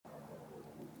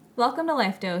Welcome to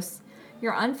Life Dose,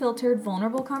 your unfiltered,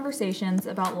 vulnerable conversations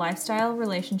about lifestyle,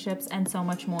 relationships, and so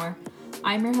much more.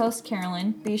 I'm your host,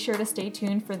 Carolyn. Be sure to stay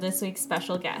tuned for this week's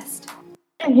special guest.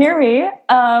 Hear me.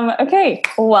 Okay,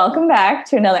 welcome back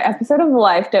to another episode of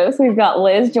Life Dose. We've got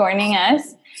Liz joining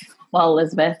us. Well,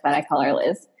 Elizabeth, but I call her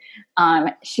Liz.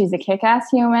 She's a kick-ass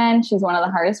human. She's one of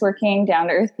the hardest working,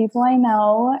 down-to-earth people I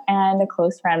know and a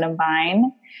close friend of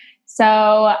mine. So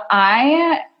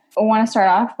I want to start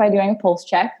off by doing a pulse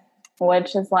check,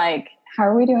 which is like, how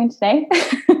are we doing today?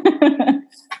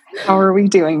 How are we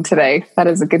doing today? That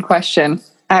is a good question.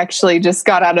 I actually just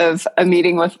got out of a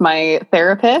meeting with my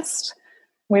therapist.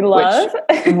 We love.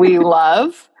 We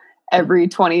love. Every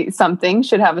 20-something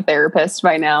should have a therapist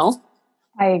by now.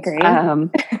 I agree.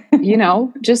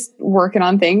 Just working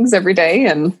on things every day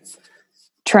and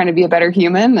trying to be a better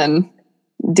human and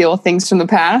deal with things from the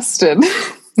past and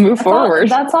move forward.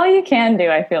 That's all you can do,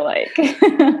 I feel like.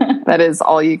 That is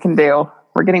all you can do.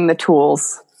 We're getting the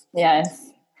tools.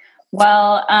 Yes.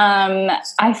 Well,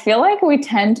 I feel like we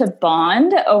tend to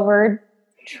bond over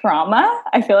trauma.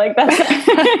 I feel like that's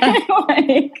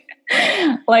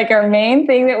like our main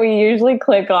thing that we usually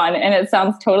click on, and it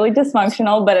sounds totally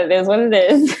dysfunctional, but it is what it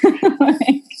is.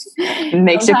 It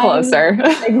makes you closer.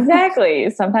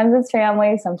 Exactly. Sometimes it's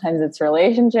family, sometimes it's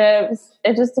relationships.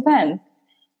 It just depends.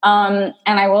 And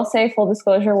I will say, full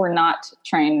disclosure, we're not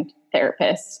trained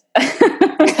therapists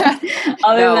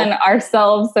other than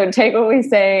ourselves. So take what we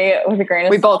say with a grain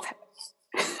of salt.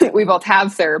 We both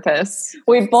have therapists.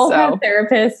 We both have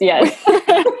therapists. Yes.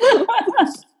 Okay.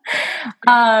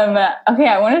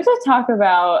 I wanted to talk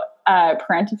about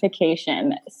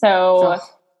parentification. So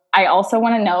I also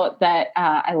want to note that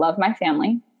I love my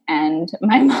family, and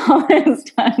my mom has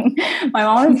done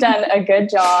a good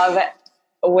job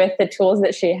with the tools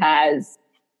that she has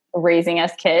raising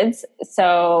us kids.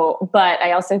 But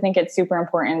I also think it's super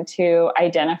important to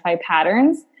identify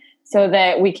patterns so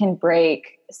that we can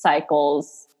break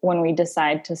cycles when we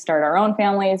decide to start our own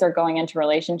families or going into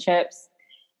relationships.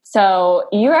 So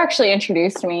you actually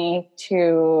introduced me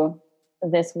to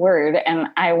this word, and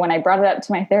when I brought it up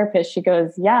to my therapist, she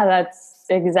goes, "Yeah, that's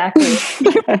exactly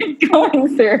what I'm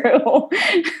going through."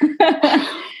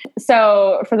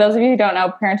 So for those of you who don't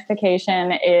know,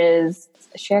 parentification is,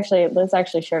 Liz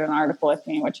actually shared an article with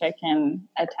me, which I can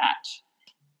attach.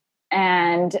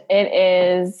 And it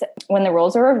is when the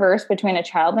roles are reversed between a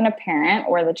child and a parent,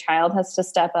 where the child has to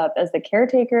step up as the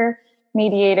caretaker,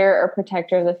 mediator, or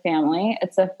protector of the family.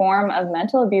 It's a form of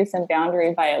mental abuse and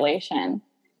boundary violation.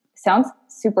 Sounds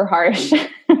super harsh.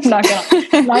 I'm not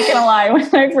gonna lie.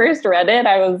 When I first read it,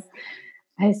 I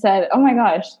said, "Oh my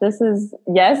gosh, this is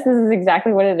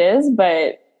exactly what it is."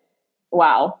 But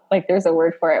wow, like there's a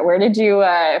word for it. Where did you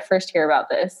first hear about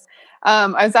this? I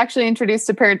was actually introduced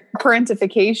to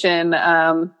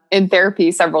parentification in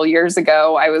therapy several years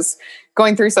ago. I was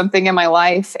going through something in my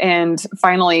life, and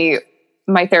finally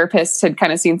my therapist had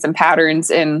kind of seen some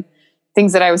patterns in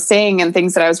things that I was saying and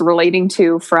things that I was relating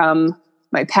to from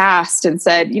my past, and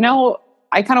said,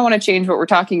 I kind of want to change what we're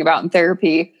talking about in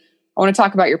therapy. I want to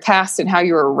talk about your past and how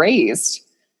you were raised.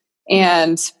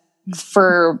 And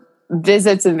for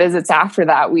visits and visits after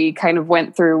that, we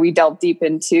delved deep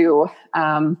into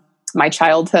my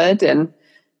childhood and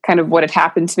kind of what had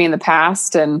happened to me in the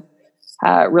past, and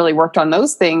really worked on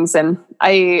those things. And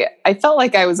I felt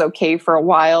like I was okay for a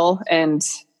while. And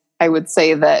I would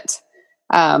say that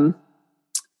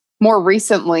more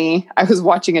recently, I was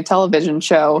watching a television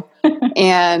show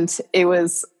and it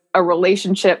was a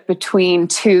relationship between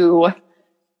two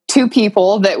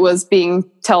people that was being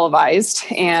televised.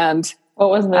 And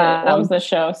what was the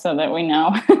show, so that we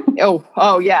know?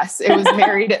 oh yes, it was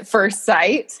Married at First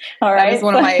Sight. All right, that is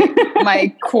one of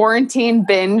my quarantine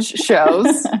binge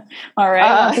shows. All right,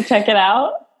 I'll have to check it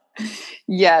out.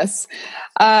 Yes,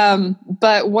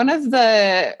 but one of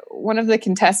the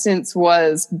contestants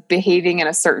was behaving in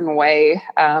a certain way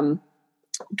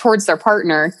towards their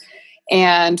partner,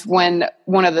 and when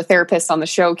one of the therapists on the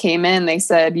show came in, they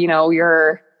said,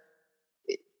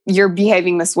 you're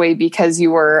behaving this way because you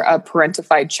were a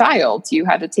parentified child. You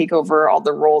had to take over all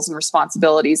the roles and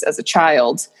responsibilities as a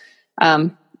child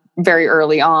very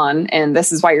early on, and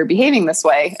this is why you're behaving this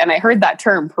way. And I heard that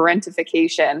term,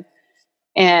 parentification,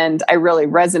 and I really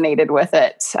resonated with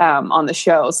it on the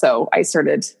show. So I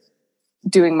started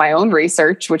doing my own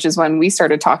research, which is when we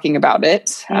started talking about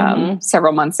it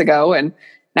several months ago. And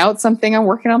now it's something I'm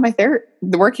working with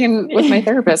my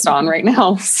therapist on right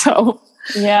now. So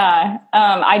yeah,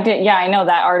 I did. Yeah, I know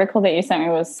that article that you sent me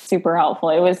was super helpful.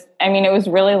 It was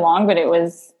really long, but it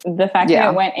was the fact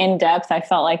that it went in depth. I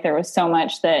felt like there was so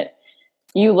much that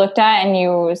you looked at and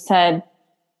you said,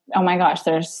 oh my gosh,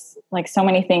 there's like so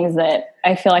many things that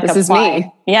I feel like this apply. is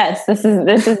me. Yes, this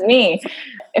is me.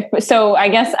 So I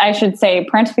guess I should say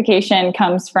parentification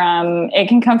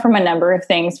can come from a number of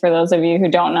things for those of you who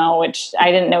don't know, which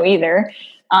I didn't know either.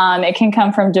 It can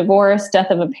come from divorce, death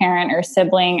of a parent or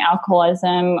sibling,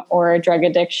 alcoholism or drug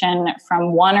addiction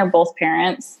from one or both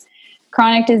parents,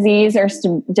 chronic disease or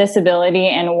disability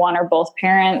in one or both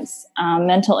parents,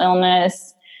 mental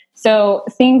illness. So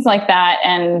things like that.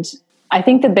 And I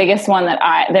think the biggest one that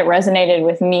resonated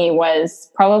with me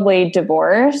was probably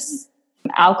divorce,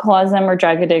 alcoholism or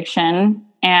drug addiction,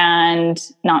 and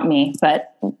not me,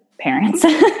 but parents.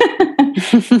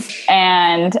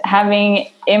 And having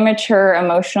immature,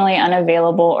 emotionally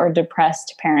unavailable or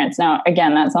depressed parents. Now,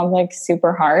 again, that sounds like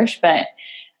super harsh, but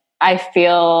I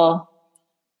feel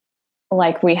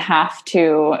like we have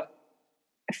to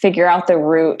figure out the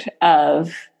root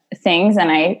of things.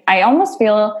 And I almost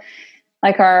feel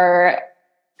like our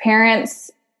parents,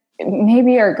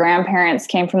 maybe our grandparents,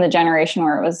 came from the generation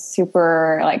where it was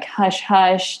super like hush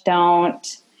hush,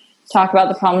 don't talk about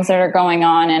the problems that are going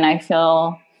on. And I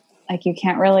feel like you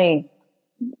can't really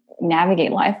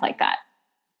navigate life like that.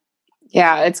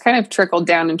 Yeah, it's kind of trickled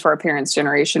down into our parents'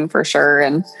 generation for sure.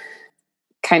 And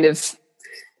kind of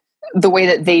the way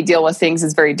that they deal with things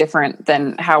is very different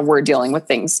than how we're dealing with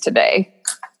things today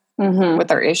with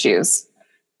our issues.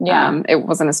 Yeah. It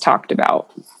wasn't as talked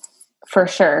about. For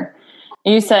sure.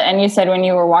 You said when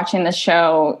you were watching the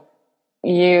show,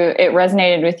 it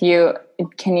resonated with you.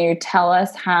 Can you tell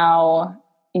us how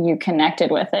you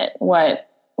connected with it?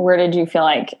 Where did you feel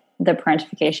like the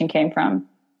parentification came from?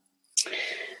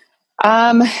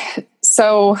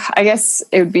 So I guess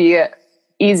it would be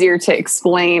easier to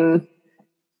explain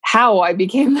how I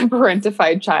became the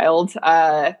parentified child.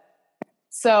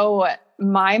 So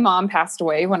my mom passed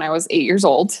away when I was 8 years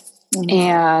old,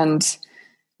 and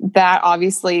that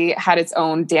obviously had its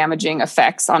own damaging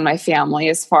effects on my family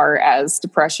as far as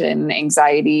depression,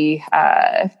 anxiety,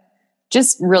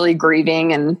 just really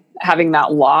grieving and having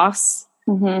that loss.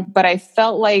 But I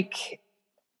felt like,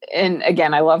 and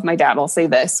again, I love my dad, I'll say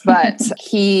this, but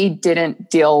he didn't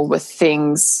deal with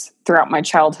things throughout my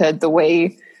childhood the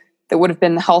way that would have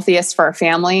been the healthiest for our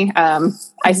family.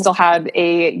 I still had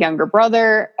a younger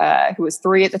brother who was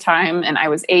 3 at the time, and I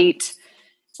was 8.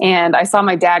 And I saw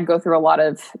my dad go through a lot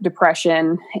of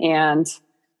depression. And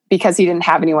because he didn't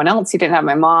have anyone else, he didn't have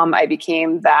my mom, I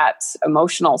became that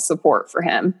emotional support for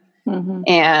him.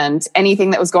 And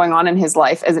anything that was going on in his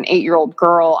life as an 8-year-old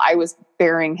girl, I was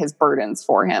bearing his burdens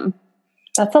for him.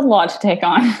 That's a lot to take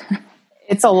on.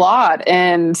 It's a lot.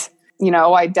 And,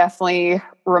 I definitely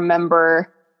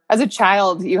remember as a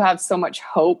child, you have so much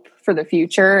hope for the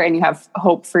future and you have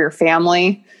hope for your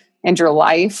family and your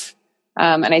life.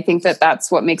 And I think that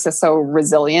that's what makes us so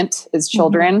resilient as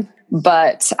children.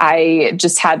 But I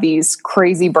just had these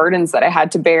crazy burdens that I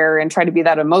had to bear and try to be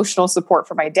that emotional support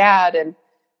for my dad. And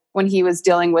when he was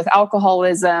dealing with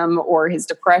alcoholism or his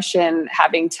depression,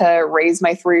 having to raise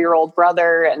my 3-year-old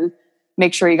brother and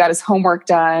make sure he got his homework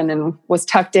done and was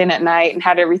tucked in at night and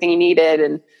had everything he needed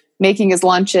and making his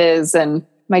lunches. And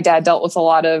my dad dealt with a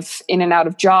lot of in and out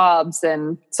of jobs.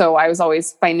 And so I was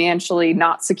always financially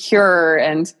not secure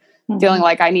and feeling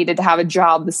like I needed to have a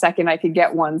job the second I could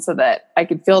get one so that I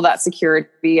could feel that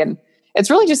security. And it's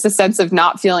really just a sense of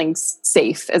not feeling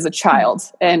safe as a child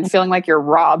and feeling like you're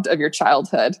robbed of your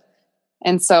childhood.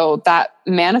 And so that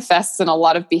manifests in a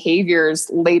lot of behaviors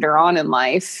later on in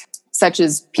life, such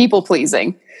as people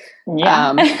pleasing.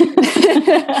 Yeah.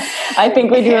 I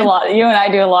think we do a lot. You and I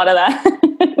do a lot of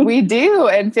that. We do.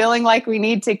 And feeling like we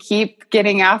need to keep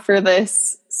getting after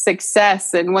this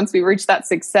success. And once we reach that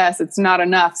success, it's not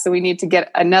enough. So we need to get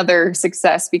another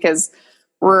success because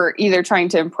we're either trying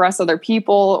to impress other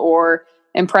people or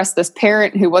impress this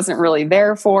parent who wasn't really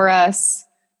there for us.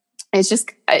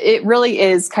 It really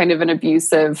is kind of an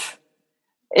abusive,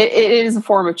 it is a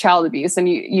form of child abuse. And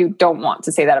you don't want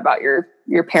to say that about your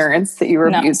parents, that you were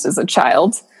abused as a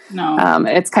child. No.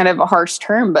 It's kind of a harsh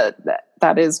term, but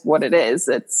that is what it is.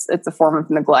 It's a form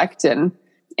of neglect and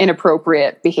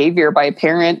inappropriate behavior by a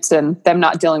parent and them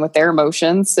not dealing with their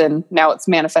emotions. And now it's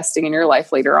manifesting in your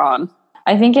life later on.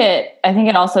 I think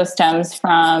it also stems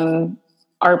from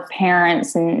our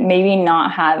parents and maybe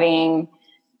not having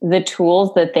the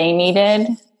tools that they needed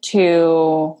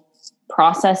to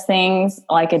process things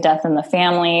like a death in the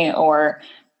family or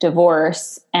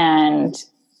divorce. And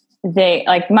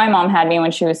my mom had me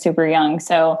when she was super young.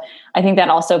 So I think that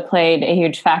also played a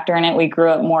huge factor in it. We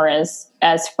grew up more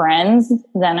as friends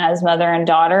than as mother and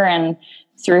daughter. And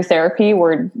through therapy,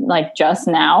 we're like just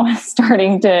now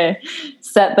starting to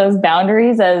set those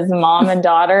boundaries as mom and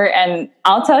daughter. And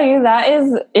I'll tell you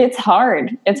it's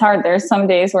hard. It's hard. There's some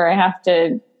days where I have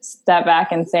to step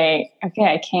back and say, okay,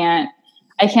 I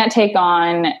can't take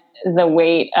on the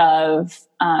weight of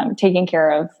taking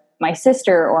care of my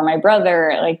sister or my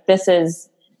brother. Like this is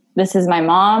my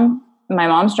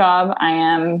mom's job. I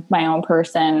am my own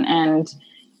person. And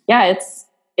yeah,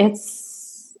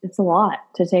 it's a lot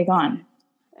to take on.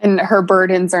 And her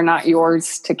burdens are not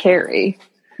yours to carry.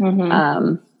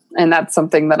 And that's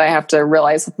something that I have to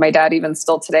realize with my dad, even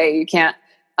still today. You can't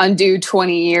undo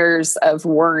 20 years of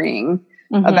worrying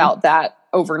about that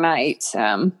overnight.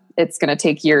 It's going to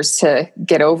take years to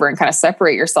get over and kind of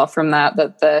separate yourself from that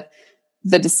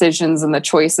the decisions and the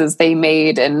choices they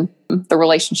made and the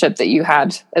relationship that you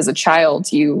had as a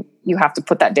child, you have to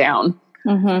put that down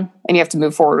and you have to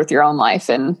move forward with your own life,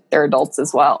 and they're adults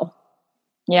as well.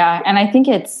 Yeah. And I think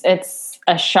it's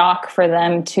a shock for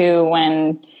them too,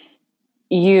 when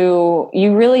you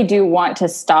really do want to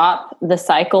stop the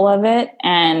cycle of it.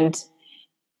 And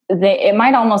it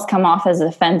might almost come off as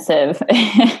offensive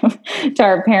to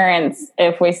our parents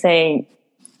if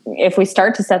we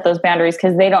start to set those boundaries,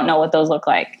 because they don't know what those look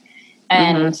like.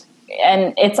 And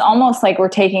it's almost like we're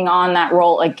taking on that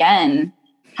role again,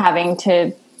 having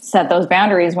to set those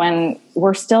boundaries when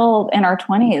we're still in our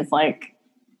 20s. Like,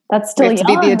 that's still young. To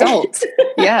be the adult.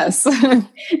 Yes.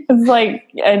 It's like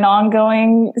an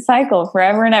ongoing cycle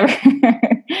forever and ever.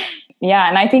 Yeah.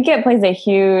 And I think it plays a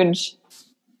huge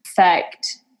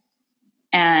effect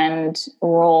and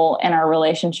role in our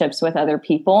relationships with other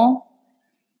people.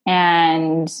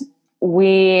 And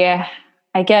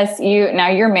I guess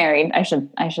you're married. I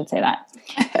should say that.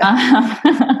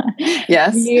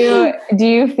 Yes. Do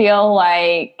you feel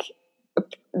like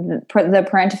the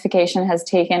parentification has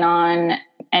taken on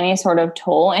any sort of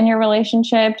toll in your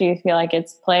relationship? Do you feel like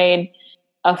it's played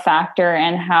a factor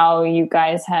in how you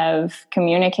guys have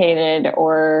communicated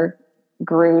or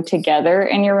grew together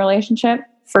in your relationship?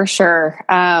 For sure.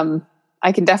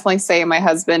 I can definitely say my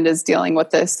husband is dealing with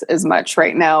this as much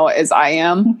right now as I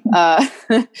am.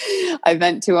 I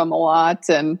vent to him a lot,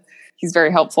 and he's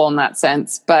very helpful in that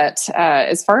sense. But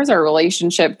as far as our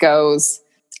relationship goes,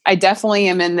 I definitely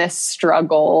am in this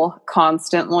struggle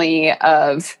constantly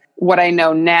of what I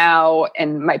know now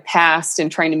and my past,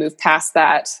 and trying to move past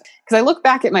that. Because I look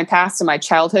back at my past and my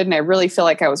childhood, and I really feel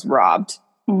like I was robbed.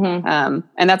 And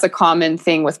that's a common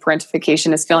thing with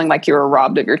parentification, is feeling like you were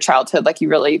robbed of your childhood. Like you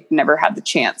really never had the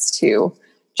chance to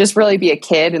just really be a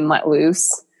kid and let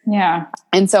loose. Yeah.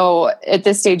 And so at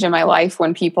this stage in my life,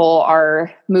 when people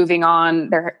are moving on,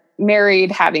 they're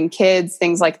married, having kids,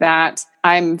 things like that,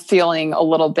 I'm feeling a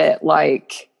little bit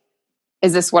like,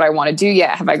 is this what I want to do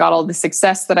yet? Have I got all the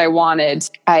success that I wanted?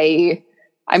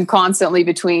 I'm constantly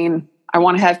between, I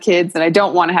want to have kids and I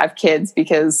don't want to have kids,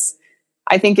 because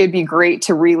I think it'd be great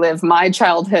to relive my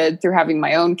childhood through having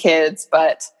my own kids,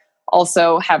 but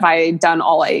also, have I done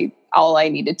all I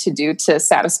needed to do to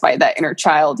satisfy that inner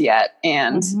child yet?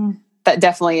 And that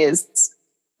definitely is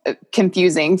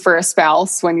confusing for a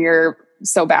spouse when you're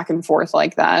so back and forth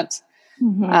like that.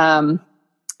 And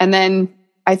then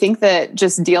I think that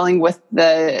just dealing with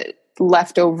the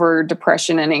leftover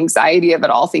depression and anxiety of it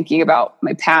all, thinking about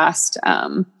my past,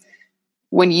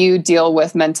 when you deal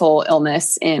with mental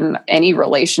illness in any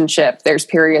relationship, there's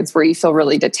periods where you feel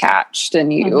really detached,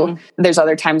 and there's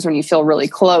other times when you feel really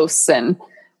close. And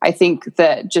I think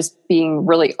that just being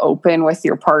really open with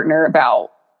your partner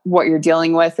about what you're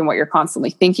dealing with and what you're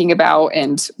constantly thinking about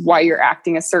and why you're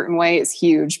acting a certain way is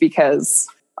huge, because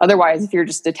otherwise, if you're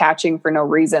just detaching for no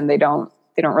reason, they don't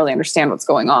really understand what's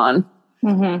going on.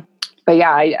 But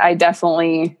yeah, I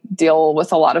definitely deal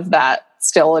with a lot of that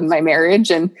still in my marriage,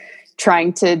 and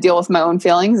trying to deal with my own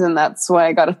feelings. And that's why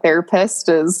I got a therapist,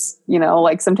 is,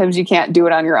 like sometimes you can't do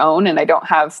it on your own, and I don't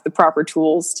have the proper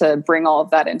tools to bring all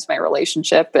of that into my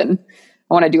relationship. And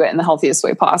I want to do it in the healthiest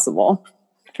way possible.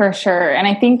 For sure. And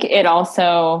I think it's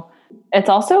also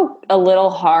a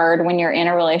little hard when you're in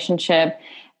a relationship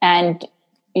and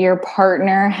your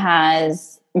partner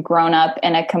has grown up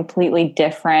in a completely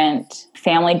different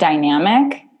family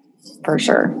dynamic. For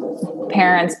sure.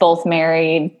 Parents both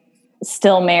married,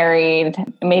 still married.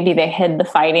 Maybe they hid the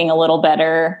fighting a little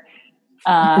better.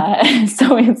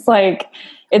 So it's like,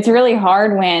 it's really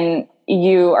hard when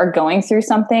you are going through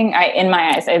something. In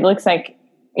my eyes, it looks like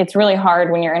it's really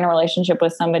hard when you're in a relationship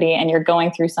with somebody and you're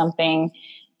going through something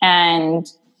and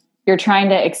you're trying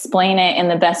to explain it in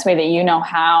the best way that you know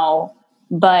how,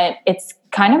 but it's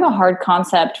kind of a hard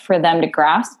concept for them to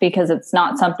grasp because it's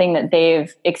not something that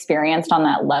they've experienced on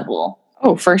that level.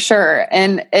 Oh, for sure.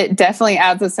 And it definitely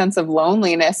adds a sense of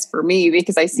loneliness for me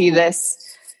because I see this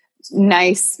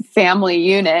nice family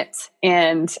unit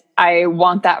and I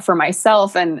want that for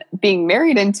myself. And being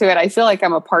married into it, I feel like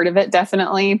I'm a part of it,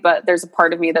 definitely. But there's a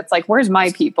part of me that's like, where's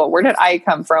my people? Where did I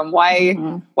come from?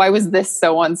 Why was this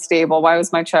so unstable? Why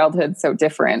was my childhood so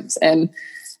different? And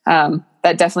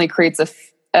that definitely creates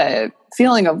a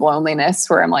feeling of loneliness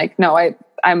where I'm like, no,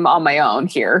 I'm on my own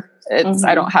here.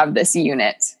 I don't have this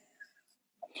unit.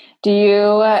 Do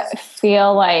you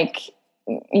feel like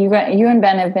you and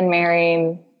Ben have been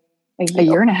married a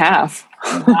year and a half?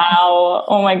 Wow.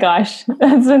 Oh my gosh.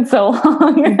 That's been so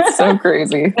long. It's so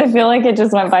crazy. I feel like it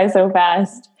just went by so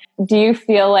fast. Do you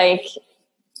feel like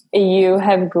you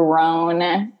have grown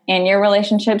in your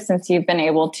relationship since you've been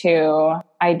able to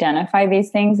identify these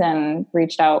things and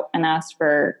reached out and asked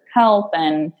for help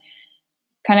and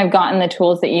kind of gotten the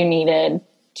tools that you needed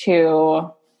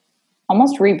to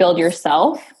almost rebuild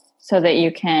yourself so that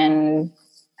you can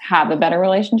have a better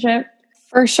relationship?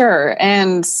 For sure.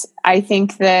 And I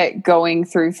think that going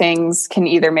through things can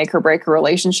either make or break a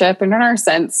relationship. And in our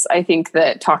sense, I think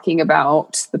that talking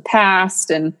about the past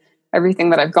and everything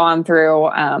that I've gone through,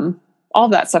 all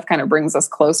of that stuff kind of brings us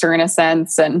closer in a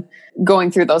sense, and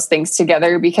going through those things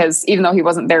together, because even though he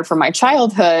wasn't there for my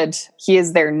childhood, he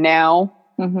is there now.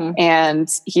 And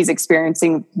he's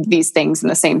experiencing these things in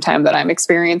the same time that I'm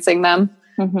experiencing them.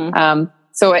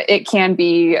 So it can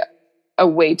be a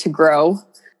way to grow.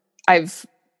 I've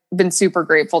been super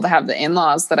grateful to have the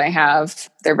in-laws that I have.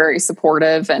 They're very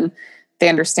supportive and they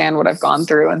understand what I've gone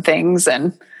through and things.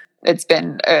 And it's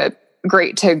been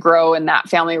great to grow in that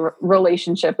family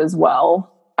relationship as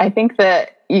well. I think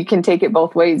that you can take it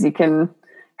both ways. You can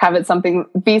have it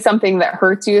be something that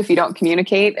hurts you if you don't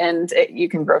communicate, and you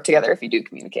can grow together if you do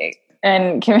communicate.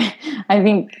 And I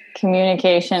think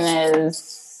communication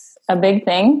is a big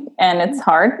thing, and it's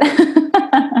hard.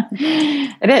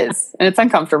 It is, and it's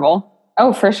uncomfortable.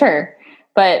 Oh, for sure.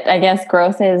 But I guess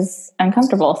growth is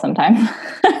uncomfortable sometimes.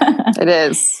 It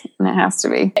is, and it has to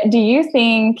be. Do you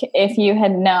think if you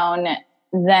had known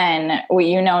then what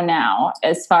you know now,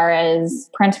 as far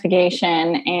as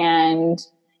parentification and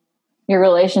your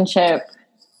relationship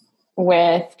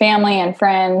with family and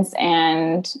friends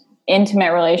and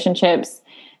intimate relationships,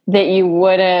 that it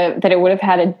would have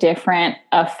had a different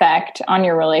effect on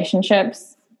your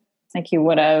relationships? Like you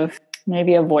would have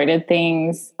maybe avoided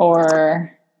things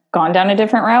or gone down a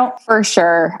different route? For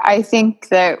sure. I think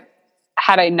that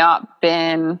had I not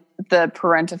been the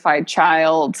parentified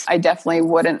child, I definitely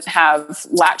wouldn't have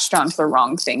latched onto the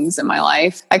wrong things in my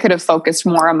life. I could have focused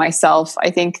more on myself. I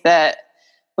think that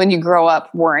when you grow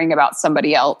up worrying about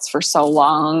somebody else for so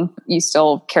long, you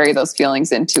still carry those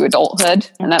feelings into adulthood.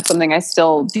 And that's something I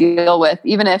still deal with.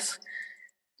 Even if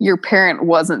your parent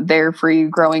wasn't there for you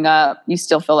growing up, you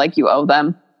still feel like you owe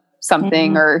them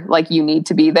something or like you need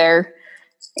to be there.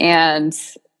 And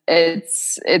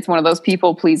it's one of those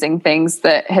people pleasing things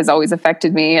that has always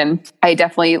affected me. And I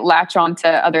definitely latch on to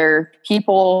other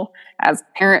people as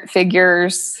parent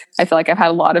figures. I feel like I've had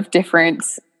a lot of different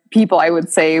people I would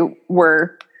say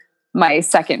were my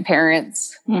second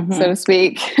parents, so to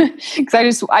speak, because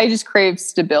I just crave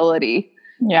stability.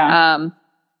 Yeah.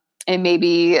 And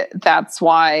maybe that's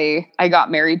why I got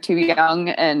married too young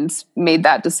and made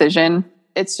that decision.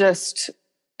 It's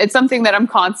something that I'm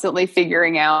constantly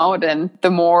figuring out. And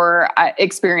the more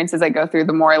experiences I go through,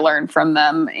 the more I learn from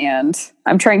them. And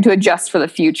I'm trying to adjust for the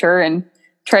future and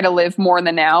try to live more in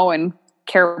the now and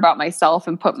care about myself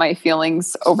and put my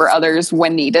feelings over others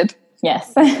when needed.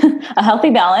 Yes. A healthy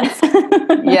balance.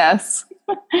 Yes.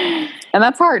 And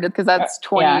that's hard because that's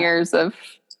 20 years of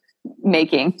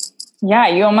making. Yeah.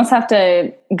 You almost have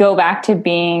to go back to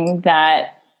being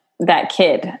that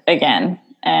kid again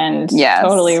and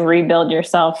totally rebuild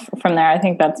yourself from there. I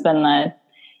think that's been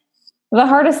the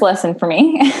hardest lesson for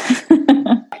me.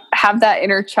 Have that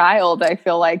inner child, I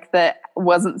feel like, that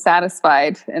wasn't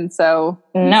satisfied. And so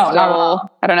not at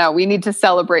all. I don't know. We need to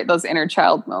celebrate those inner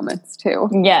child moments too.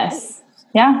 Yes.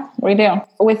 Yeah, we do.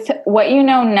 With what you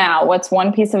know now, what's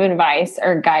one piece of advice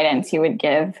or guidance you would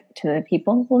give to the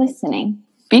people listening?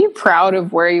 Be proud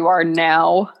of where you are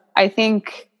now. I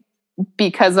think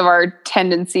because of our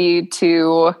tendency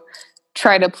to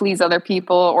try to please other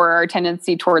people, or our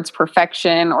tendency towards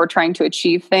perfection or trying to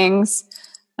achieve things,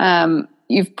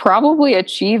 you've probably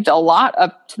achieved a lot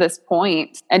up to this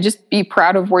point, and just be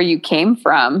proud of where you came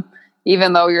from.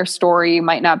 Even though your story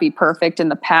might not be perfect in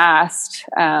the past,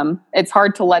 it's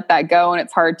hard to let that go, and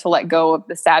it's hard to let go of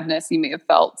the sadness you may have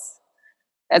felt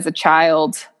as a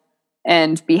child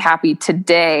and be happy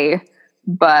today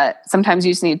but sometimes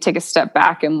you just need to take a step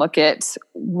back and look at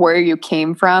where you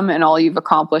came from and all you've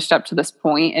accomplished up to this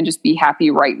point and just be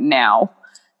happy right now.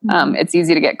 It's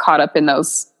easy to get caught up in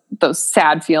those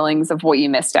sad feelings of what you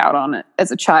missed out on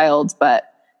as a child,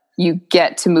 but you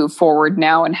get to move forward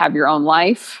now and have your own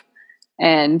life,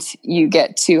 and you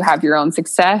get to have your own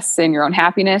success and your own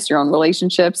happiness, your own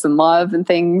relationships and love and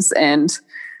things. And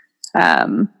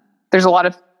there's a lot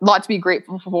to be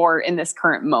grateful for in this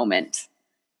current moment.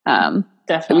 Definitely.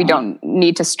 That we don't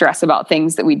need to stress about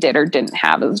things that we did or didn't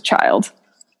have as a child.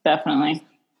 Definitely.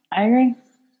 I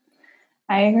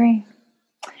agree.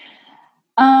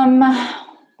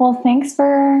 Well, thanks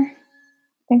for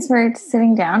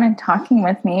sitting down and talking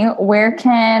with me. Where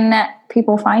can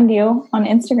people find you on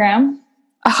Instagram?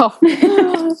 Oh,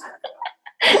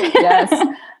 yes.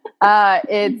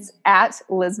 It's at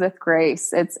Elizabeth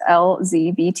Grace. It's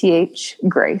LZBTH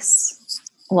Grace.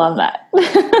 Love that.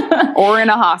 Or in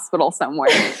a hospital somewhere,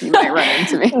 you might run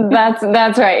into me.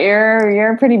 That's right.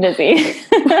 You're pretty busy.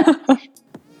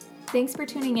 Thanks for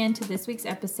tuning in to this week's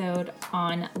episode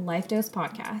on Life Dose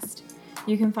Podcast.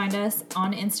 You can find us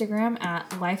on Instagram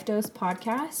at Life Dose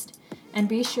Podcast, and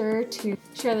be sure to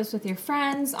share this with your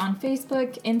friends on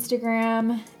Facebook,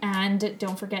 Instagram, and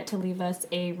don't forget to leave us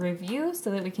a review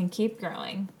so that we can keep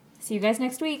growing. See you guys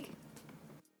next week.